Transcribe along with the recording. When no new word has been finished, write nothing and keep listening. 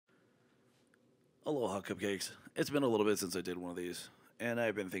Aloha cupcakes. It's been a little bit since I did one of these, and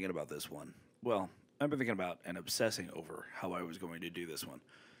I've been thinking about this one. Well, I've been thinking about and obsessing over how I was going to do this one.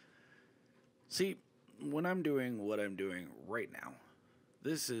 See, when I'm doing what I'm doing right now,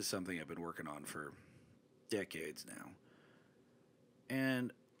 this is something I've been working on for decades now.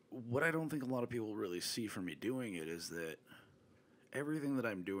 And what I don't think a lot of people really see from me doing it is that everything that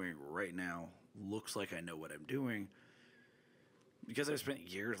I'm doing right now looks like I know what I'm doing because I've spent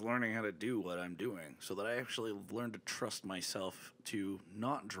years learning how to do what I'm doing so that I actually learned to trust myself to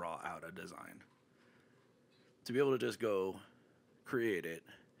not draw out a design. To be able to just go create it,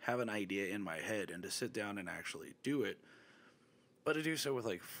 have an idea in my head, and to sit down and actually do it, but to do so with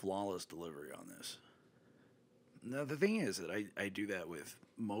like flawless delivery on this. Now, the thing is that I do that with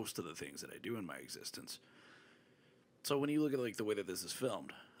most of the things that I do in my existence. So when you look at like the way that this is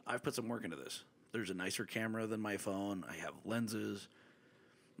filmed, I've put some work into this. There's a nicer camera than my phone. I have lenses.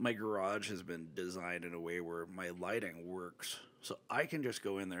 My garage has been designed in a way where my lighting works. So I can just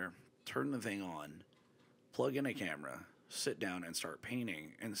go in there, turn the thing on, plug in a camera, sit down and start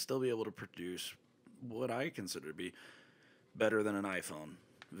painting and still be able to produce what I consider to be better than an iPhone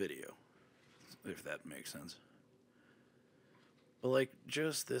video, if that makes sense. But like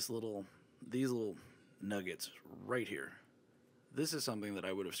just these little nuggets right here. This is something that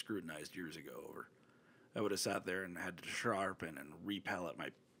I would have scrutinized years ago over. I would have sat there and had to sharpen and repalette my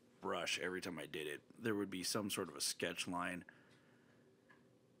brush every time I did it. There would be some sort of a sketch line.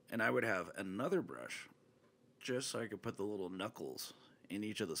 And I would have another brush just so I could put the little knuckles in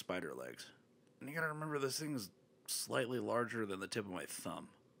each of the spider legs. And you gotta remember this thing's slightly larger than the tip of my thumb.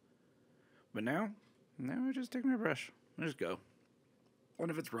 But now I just take my brush. I just go. And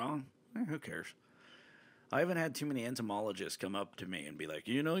if it's wrong, who cares? I haven't had too many entomologists come up to me and be like,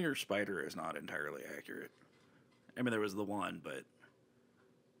 you know, your spider is not entirely accurate. I mean, there was the one, but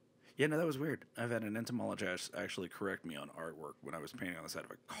yeah, no, that was weird. I've had an entomologist actually correct me on artwork when I was painting on the side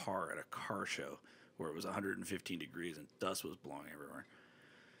of a car at a car show where it was 115 degrees and dust was blowing everywhere.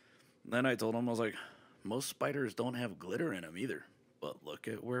 And then I told him, I was like, most spiders don't have glitter in them either. But look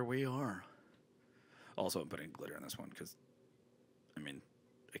at where we are. Also, I'm putting glitter in this one because, I mean,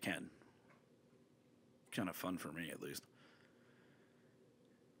 I can. Kind of fun for me, at least.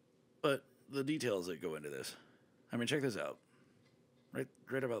 But the details that go into this, I mean, check this out.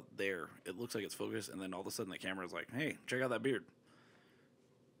 Right about there, it looks like it's focused, and then all of a sudden the camera's like, hey, check out that beard.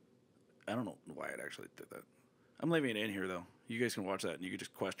 I don't know why it actually did that. I'm leaving it in here, though. You guys can watch that, and you can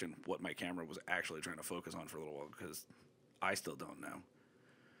just question what my camera was actually trying to focus on for a little while, because I still don't know.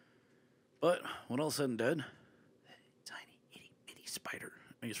 But when all said and done, that tiny, itty, bitty spider,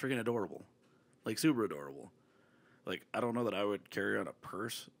 I mean, it's freaking adorable. Like, super adorable. Like, I don't know that I would carry on a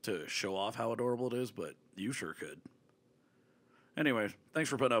purse to show off how adorable it is, but you sure could. Anyways, thanks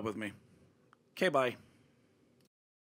for putting up with me. Okay, bye.